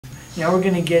Now we're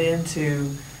going to get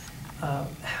into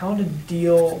how to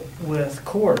deal with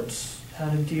chords, how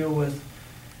to deal with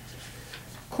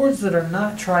chords that are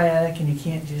not triadic, and you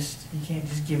can't just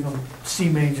give them C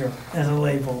major as a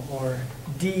label or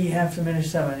D half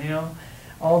diminished 7. You know,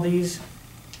 all these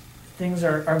things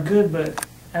are good, but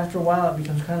after a while it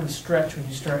becomes kind of a stretch when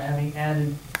you start having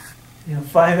added,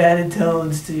 5 added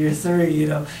tones to your 3.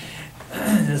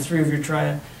 The 3 of your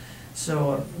triad.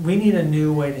 So we need a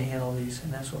new way to handle these,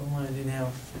 and that's what we want to do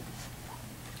now.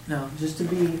 Now, just to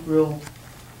be real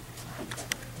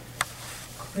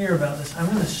clear about this, I'm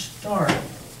going to start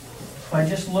by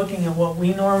just looking at what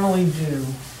we normally do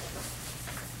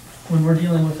when we're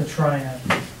dealing with a triad.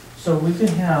 So we could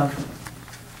have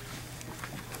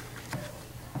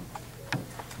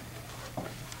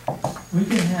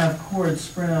chords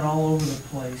spread out all over the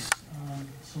place.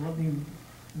 So let me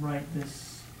write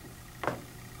this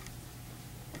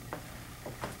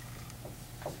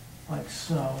like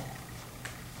so.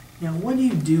 Now, what do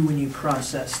you do when you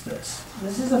process this?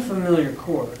 This is a familiar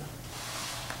chord.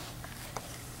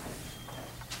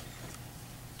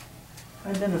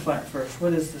 Identify it first.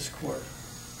 What is this chord?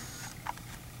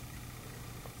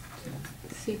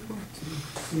 C chord.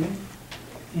 C.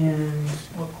 And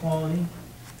what quality?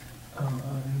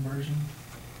 Inversion.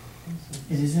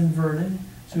 It is inverted.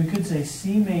 So we could say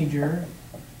C major,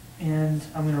 and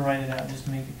I'm going to write it out just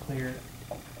to make it clear.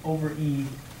 Over E.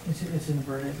 It's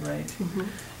inverted, right? Mm-hmm.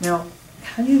 Now,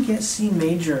 how do you get C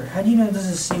major? How do you know this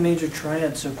is C major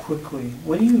triad so quickly?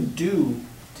 What do you do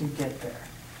to get there?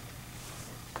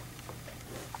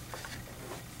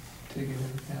 Take into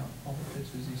account all the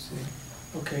pitches you see.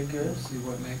 Okay, good. See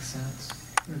what makes sense.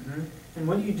 Mm-hmm. And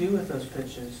what do you do with those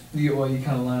pitches? You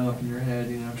kind of line up in your head,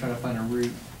 try to find a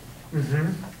root.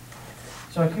 Mm-hmm.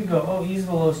 So I could go, oh, E's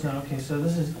the lowest note. Okay, so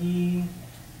this is E,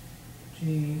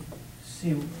 G,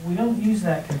 C. We don't use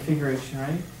that configuration,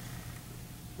 right?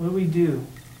 What do?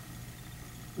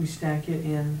 We stack it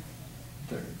in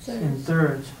Thirds. in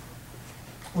thirds.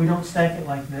 We don't stack it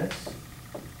like this.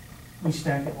 We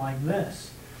stack it like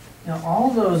this. Now,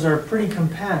 all those are pretty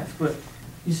compact, but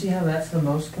you see how that's the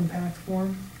most compact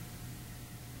form?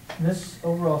 This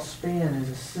overall span is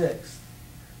a sixth.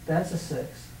 That's a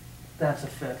sixth. That's a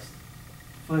fifth.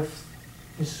 Fifth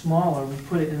is smaller. We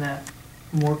put it in that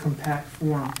more compact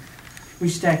form. We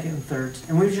stack it in thirds.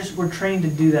 And we're trained to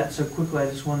do that so quickly. I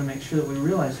just want to make sure that we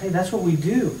realize, hey, that's what we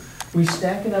do. We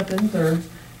stack it up in thirds,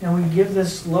 and we give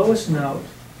this lowest note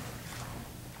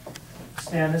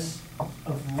status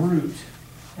of root.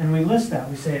 And we list that.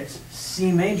 We say it's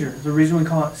C major. The reason we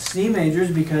call it C major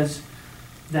is because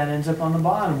that ends up on the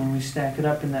bottom when we stack it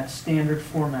up in that standard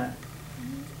format.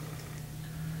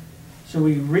 So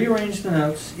we rearrange the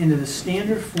notes into the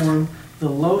standard form. The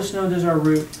lowest note is our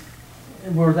root,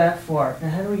 and we're that far. Now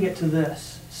how do we get to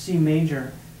this? C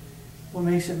major. What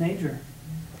makes it major?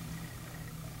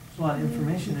 There's a lot of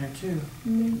information there too.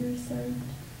 Major third.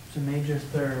 It's a major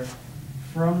third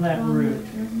from that root.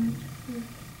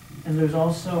 And there's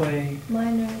also a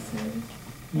Minor third.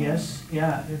 yes,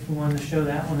 yeah, if we wanted to show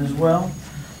that one as well.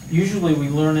 Usually we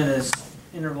learn it as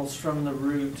intervals from the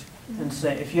root and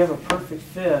say if you have a perfect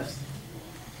fifth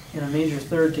and a major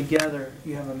third together,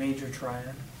 you have a major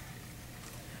triad.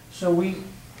 So we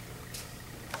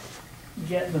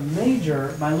get the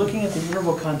major by looking at the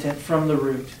interval content from the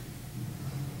root.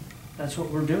 That's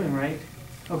what we're doing, right?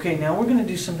 Okay, now we're going to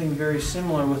do something very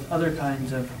similar with other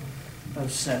kinds of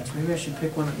sets. Maybe I should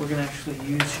pick one that we're going to actually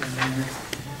use here later.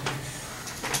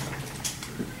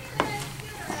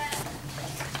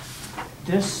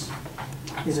 This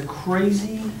is a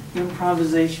crazy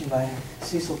improvisation by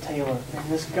Cecil Taylor. And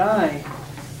this guy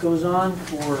goes on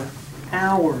for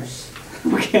hours.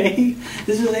 Okay?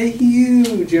 This is a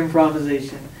huge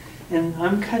improvisation. And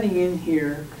I'm cutting in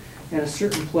here at a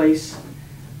certain place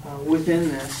within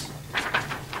this.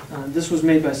 This was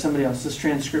made by somebody else. This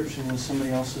transcription was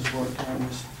somebody else's work. I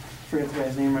just forget the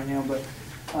guy's name right now, but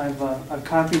I've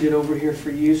copied it over here for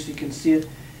you so you can see it.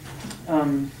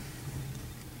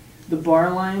 The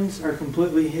bar lines are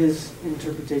completely his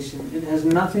interpretation. It has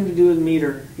nothing to do with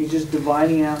meter. He's just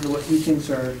dividing out into what he thinks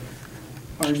are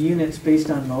units based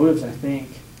on motives, I think.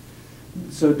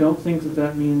 So don't think that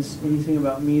that means anything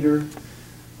about meter.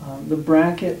 The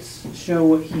brackets show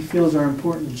what he feels are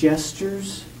important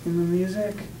gestures in the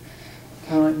music,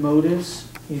 kind of like motives.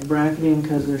 He's bracketing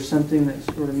because there's something that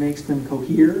sort of makes them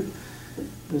cohere.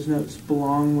 Those notes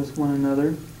belong with one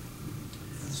another.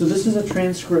 So this is a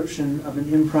transcription of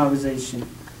an improvisation.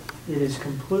 It is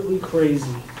completely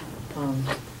crazy.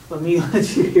 Let me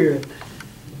let you hear it.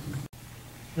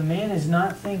 The man is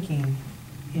not thinking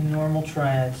in normal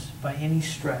triads by any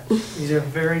stretch. These are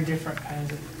very different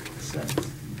kinds of sets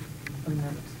a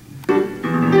note.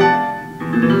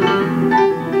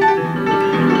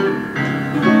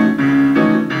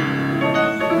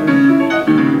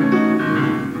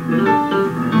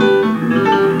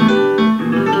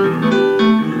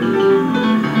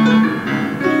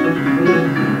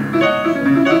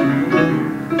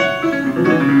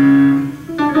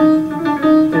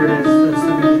 There it is. That's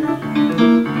the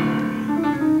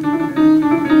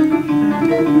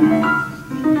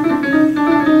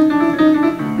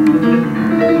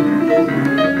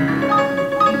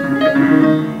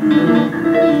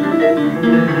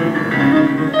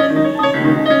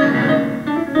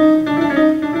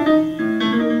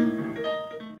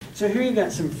So here you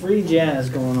got some free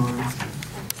jazz going on,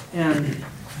 and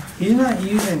he's not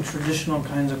using traditional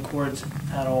kinds of chords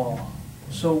at all.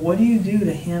 So what do you do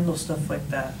to handle stuff like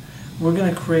that? We're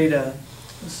going to create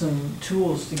some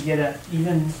tools to get at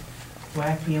even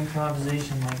wacky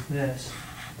improvisation like this.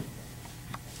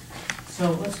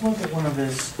 So let's look at one of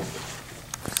his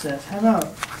sets. How about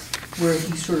where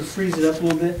he sort of frees it up a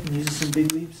little bit and uses some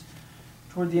big leaps?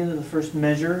 Toward the end of the first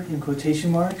measure in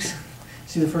quotation marks,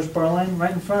 see the first bar line?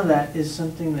 Right in front of that is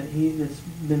something that's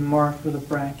been marked with a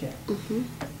bracket.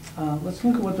 Mm-hmm. Let's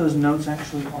look at what those notes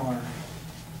actually are.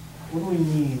 What do we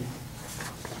need?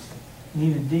 We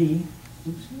need a D.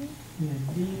 Oops. We need a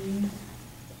D.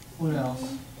 What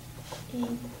else? E.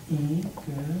 E.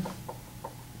 Good.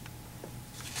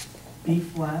 B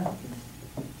flat.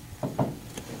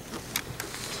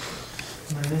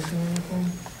 Am I missing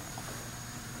anything?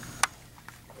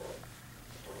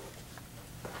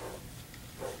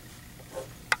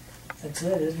 That's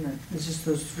it, isn't it? It's just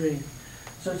those three.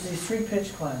 So it's these three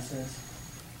pitch classes.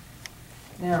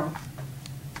 Now,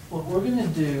 what we're going to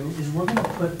do is we're going to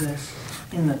put this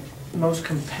in the most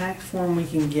compact form we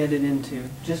can get it into.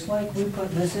 Just like we put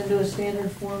this into a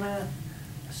standard format,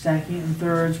 stacking it in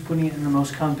thirds, putting it in the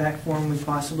most compact form we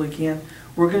possibly can,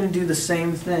 we're going to do the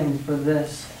same thing for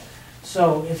this.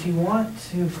 So if you want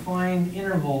to find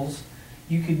intervals,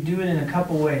 you could do it in a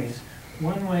couple ways.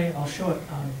 One way, I'll show it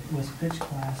with pitch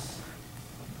class.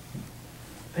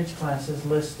 Pitch class is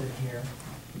listed here.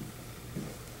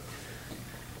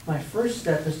 My first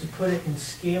step is to put it in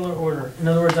scalar order. In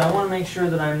other words, I want to make sure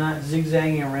that I'm not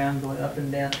zigzagging around going up and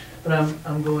down, but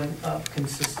I'm going up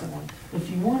consistently. If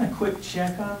you want a quick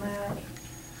check on that,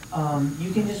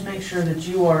 you can just make sure that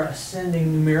you are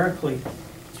ascending numerically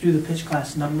through the pitch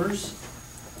class numbers.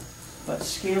 But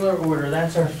scalar order,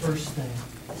 that's our first thing.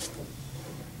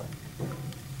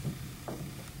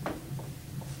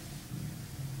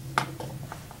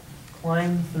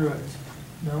 Climb through it.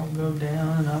 Don't go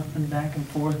down and up and back and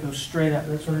forth. Go straight up.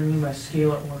 That's what I mean by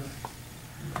scalar order.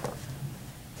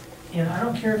 And I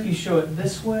don't care if you show it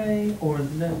this way or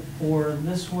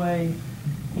this way.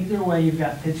 Either way, you've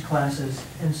got pitch classes.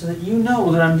 And so that you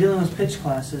know that I'm dealing with pitch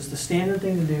classes, the standard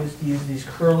thing to do is to use these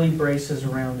curly braces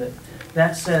around it.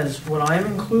 That says what I'm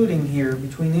including here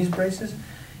between these braces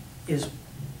is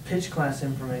pitch class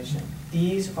information.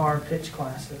 These are pitch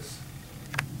classes.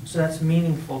 So that's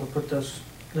meaningful to put those.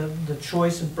 The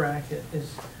choice of bracket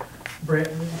is,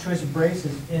 the choice of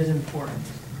braces is important.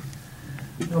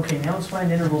 Okay, now let's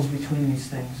find intervals between these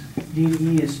things. D to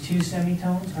E is 2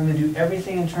 semitones. I'm going to do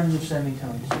everything in terms of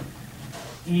semitones.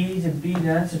 E to B,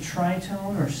 that's a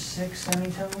tritone or 6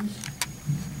 semitones.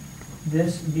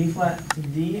 This B flat to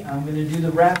D, I'm going to do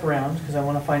the wraparound because I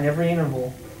want to find every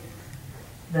interval.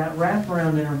 That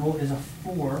wraparound interval is a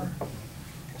 4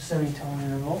 semitone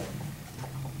interval.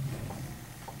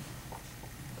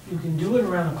 You can do it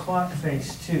around a clock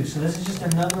face too. So this is just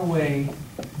another way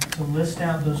to list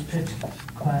out those pitch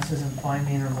classes and find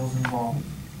the intervals involved.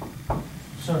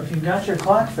 So if you've got your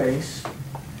clock face,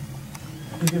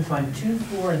 you can find 2,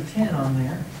 4, and 10 on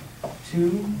there.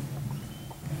 2,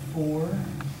 4,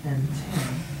 and 10.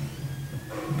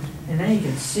 And now you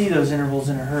can see those intervals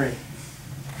in a hurry.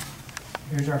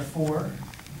 Here's our 4,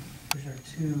 here's our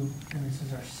 2, and this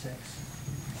is our 6.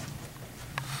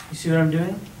 You see what I'm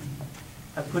doing?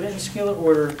 I put it in scalar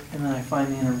order, and then I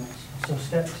find the intervals. So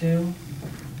step 2,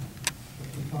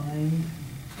 find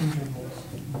intervals.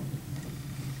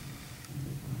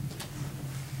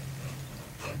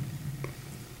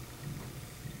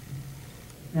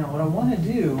 Now what I want to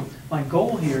do, my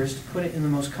goal here is to put it in the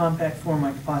most compact form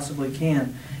I possibly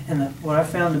can. And what I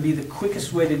found to be the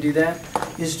quickest way to do that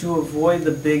is to avoid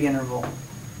the big interval.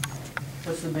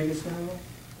 What's the biggest interval?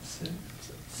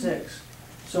 6.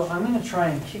 So I'm going to try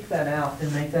and kick that out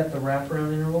and make that the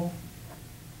wraparound interval.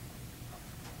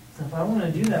 If I want to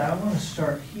do that, I want to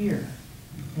start here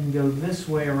and go this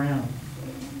way around.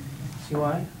 See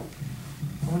why?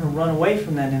 I want to run away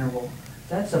from that interval.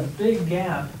 That's a big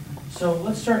gap So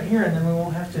let's start here, and then we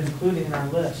won't have to include it in our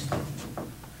list.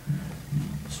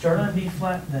 Start on B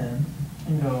flat then,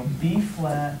 and go B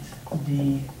flat,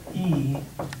 D, E,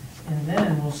 and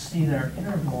then we'll see that our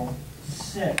interval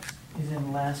 6 is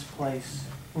in last place.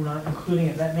 We're not including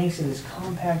it. That makes it as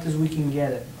compact as we can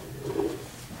get it.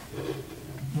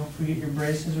 Don't forget your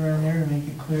braces around there to make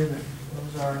it clear that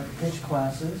those are pitch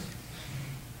classes.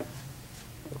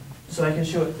 So I can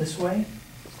show it this way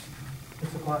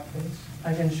with the clock face.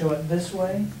 I can show it this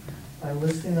way by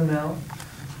listing them out,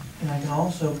 and I can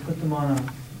also put them on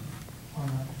a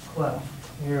clef.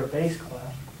 Here, a bass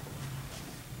clef.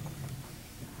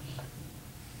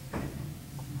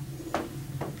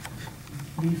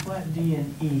 B flat, D,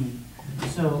 and E.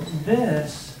 So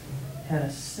this had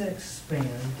a 6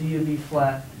 span, D to B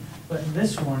flat, but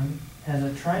this one has a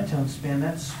tritone span.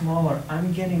 That's smaller.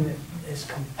 I'm getting it as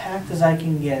compact as I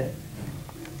can get it,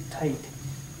 tight.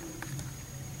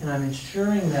 And I'm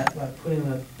ensuring that by putting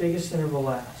the biggest interval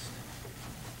last.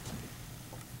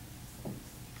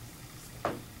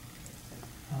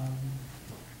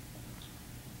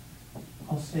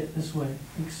 I'll say it this way: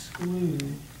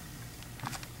 exclude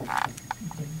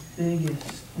the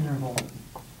biggest interval.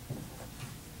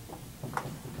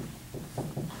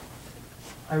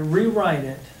 I rewrite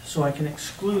it so I can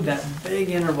exclude that big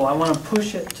interval. I want to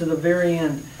push it to the very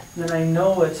end, and then I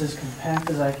know it's as compact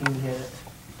as I can get it.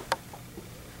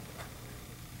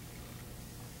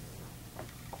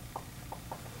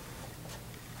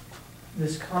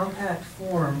 This compact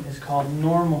form is called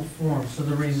normal form. So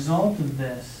the result of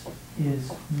this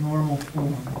is normal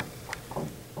form.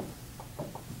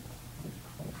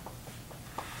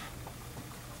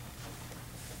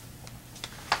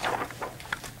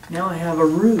 Now I have a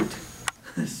root,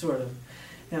 sort of.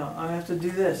 Now I have to do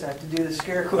this. I have to do the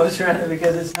scare quotes around it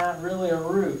because it's not really a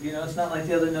root. You know, it's not like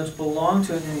the other notes belong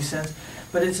to it in any sense,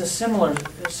 but it's a similar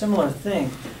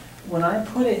thing. When I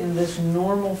put it in this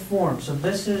normal form, so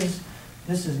this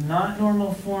is not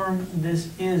normal form, this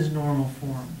is normal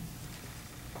form.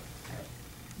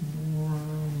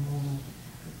 Normal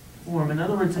form. In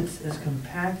other words, it's as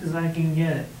compact as I can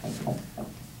get it.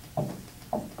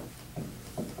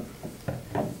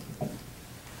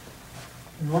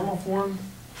 Normal form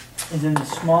is in the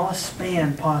smallest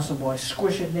span possible. I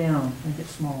squish it down, make it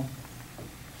small.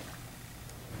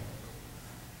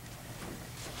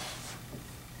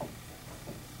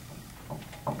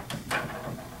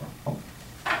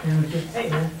 And we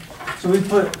get, so we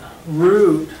put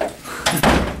root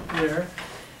there.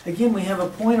 Again, we have a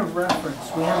point of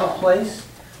reference. We have a place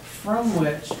from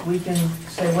which we can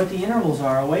say what the intervals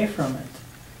are away from it.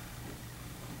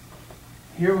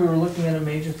 Here we were looking at a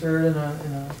major third and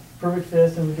a perfect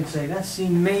fifth, and we could say that's C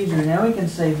major. Now we can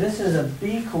say this is a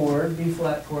B chord, B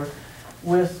flat chord,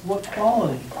 with what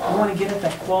quality? We want to get at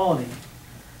that quality.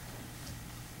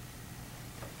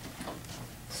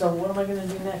 So what am I going to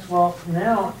do next? Well,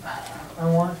 now I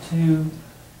want to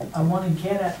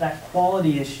get at that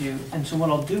quality issue, and so what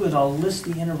I'll do is I'll list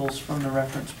the intervals from the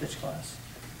reference pitch class,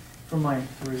 from my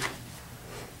root.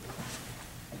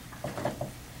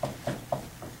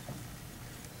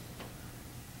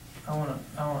 I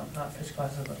want not pitch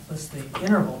classes, but list the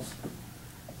intervals.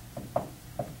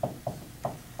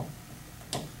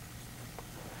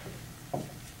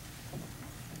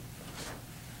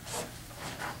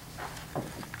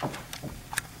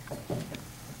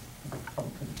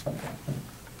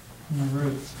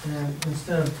 Root. And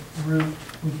instead of root,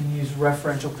 we can use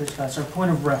referential pitch class, our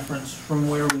point of reference from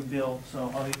where we build.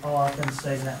 So I'll often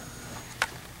say that.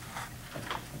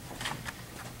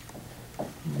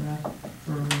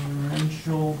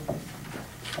 Referential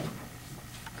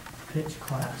pitch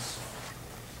class.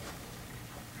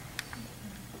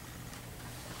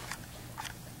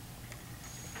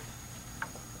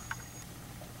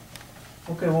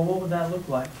 Okay, well, what would that look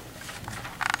like?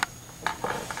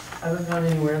 I haven't gone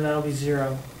anywhere, that'll be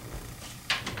 0.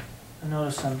 I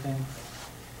noticed something.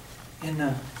 In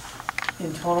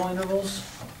tonal intervals,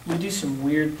 we do some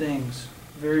weird things.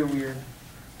 Very weird.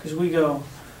 Because we go,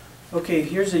 okay,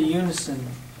 here's a unison,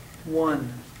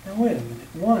 1. Now wait a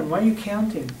minute, 1, why are you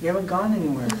counting? You haven't gone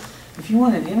anywhere. If you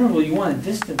want an interval, you want a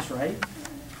distance, right?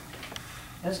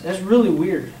 That's really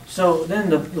weird. So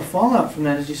then the fallout from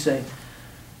that is you say,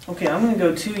 okay, I'm going to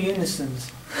go 2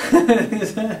 unisons.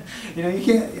 You know, you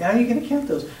can't. How are you going to count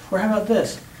those? Or how about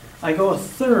this? I go a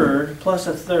third plus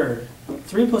a third.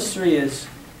 3 plus 3 is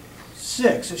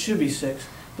 6. It should be 6.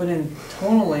 But in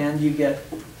tonal land, you get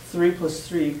 3 plus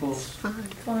 3 equals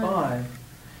 5.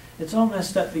 It's all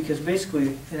messed up because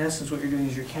basically, in essence, what you're doing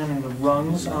is you're counting the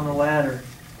rungs on the ladder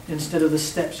instead of the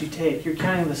steps you take. You're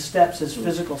counting the steps as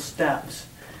physical steps.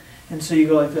 And so you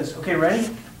go like this. Okay, ready?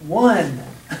 1.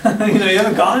 You know, you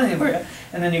haven't gone anywhere yet.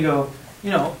 And then you go, you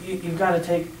know, you've got to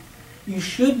take, you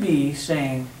should be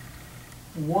saying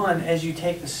 1 as you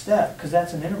take the step, because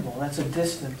that's an interval, that's a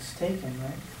distance taken,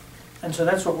 right? And so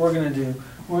that's what we're going to do.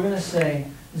 We're going to say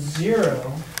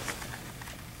 0.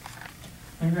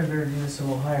 Maybe I better do this a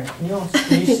little higher. Can you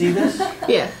see this?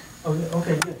 Yeah.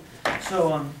 Okay, good.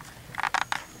 So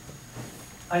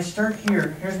I start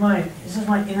here. This is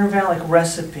my intervallic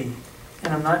recipe.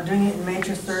 And I'm not doing it in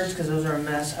major thirds because those are a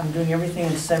mess. I'm doing everything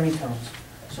in semitones.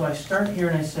 So I start here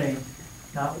and I say,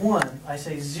 not 1, I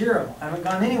say 0. I haven't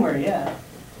gone anywhere yet.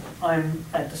 I'm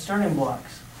at the starting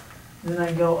blocks. Then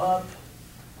I go up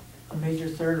a major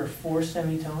third or 4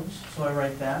 semitones, so I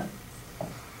write that.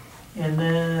 And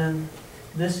then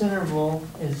this interval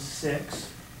is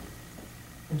 6,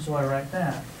 and so I write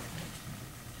that.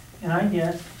 And I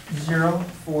get 0,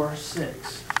 4,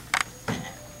 6.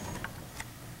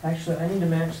 Actually, I need to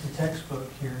match the textbook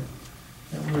here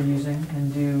that we're using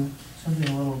and do something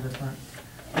a little different.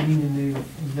 I need to do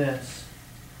this.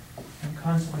 I'm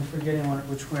constantly forgetting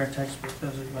which way our textbook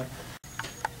does it. But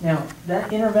now,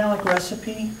 that intervallic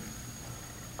recipe,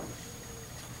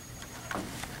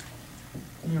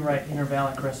 you write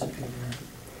intervallic recipe here.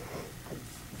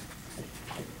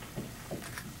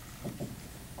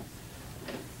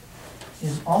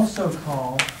 Is also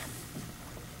called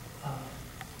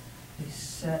a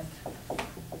set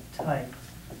type.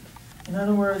 In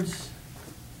other words,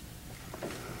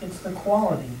 it's the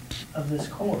quality of this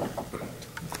chord.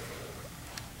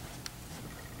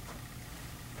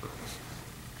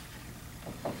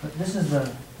 But this is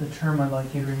the term I'd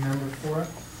like you to remember for it.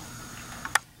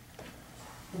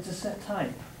 It's a set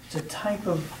type. It's a type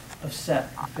of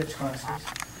set of pitch classes.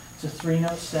 It's a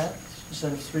 3-note set, a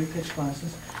set of 3 pitch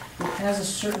classes. It has a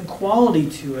certain quality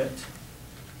to it,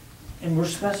 and we're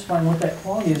specifying what that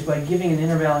quality is by giving an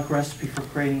intervallic recipe for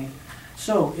creating it.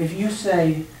 So if you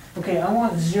say, okay, I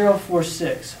want 0, 4,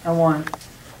 6. I want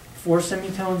 4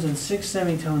 semitones and 6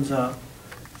 semitones up.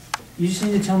 You just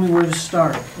need to tell me where to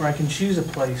start, where I can choose a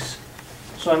place.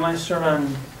 So I might start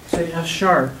on, say, F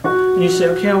sharp. And you say,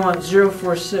 okay, I want 0,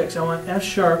 4, 6. I want F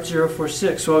sharp, 0, 4,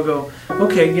 6. So I'll go,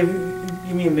 okay, give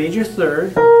me a major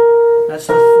third. That's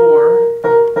the 4.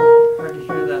 Hard to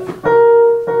hear that.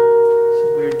 It's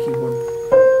a weird keyboard.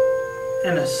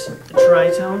 And a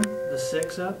tritone, the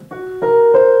 6 up.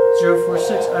 0, 4,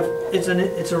 6.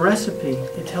 It's a recipe.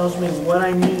 It tells me what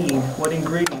I need, what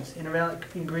ingredients, intervallic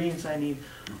ingredients I need,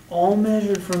 all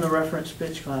measured from the reference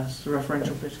pitch class, the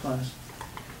referential pitch class.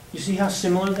 You see how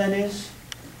similar that is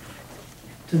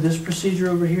to this procedure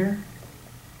over here?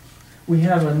 We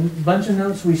have a bunch of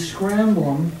notes, we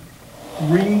scramble them,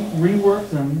 rework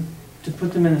them to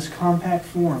put them in this compact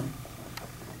form.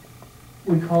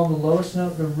 We call the lowest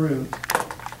note the root.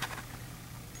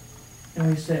 And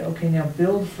we say, okay, now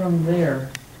build from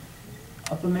there,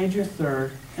 up a major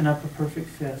third and up a perfect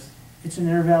fifth. It's an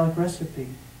intervallic recipe.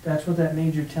 That's what that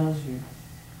major tells you.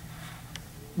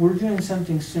 We're doing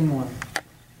something similar.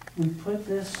 We put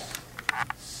this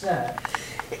set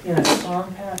in a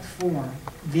compact form,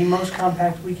 the most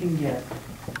compact we can get.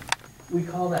 We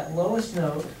call that lowest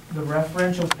note the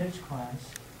referential pitch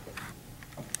class.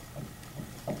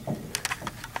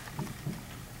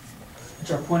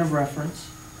 It's our point of reference.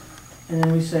 And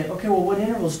then we say, okay, well, what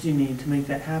intervals do you need to make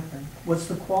that happen? What's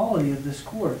the quality of this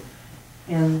chord?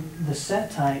 And the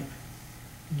set type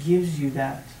gives you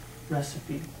that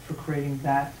recipe for creating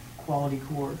that quality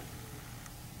chord.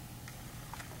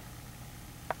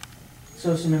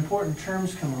 So some important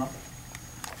terms come up.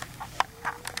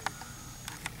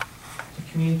 To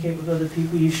communicate with other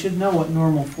people, you should know what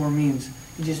normal form means.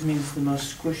 It just means the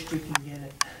most squished you can get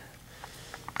it.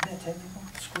 Isn't that technical?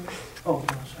 Squished? Oh,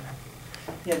 no, sorry.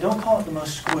 Yeah, don't call it the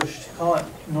most squished. Call it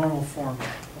normal form.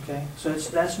 Okay? So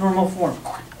that's normal form.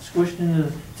 Squished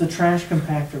into the trash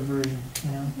compactor version,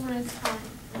 you know? What is called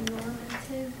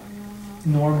normative or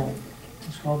normal? Normal.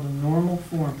 It's called the normal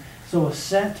form. So a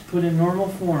set put in normal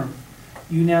form,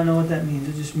 you now know what that means.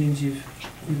 It just means you've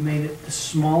made it the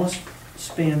smallest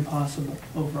span possible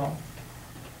overall.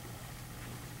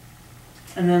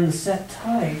 And then the set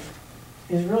type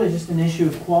is really just an issue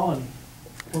of quality.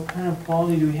 What kind of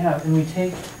quality do we have? And we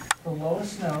take the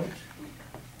lowest note,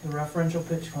 the referential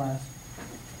pitch class,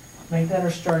 make that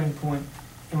our starting point,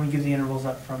 and we give the intervals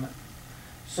up from it.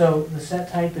 So the set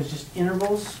type is just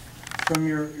intervals from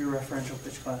your referential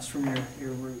pitch class, from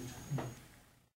your root.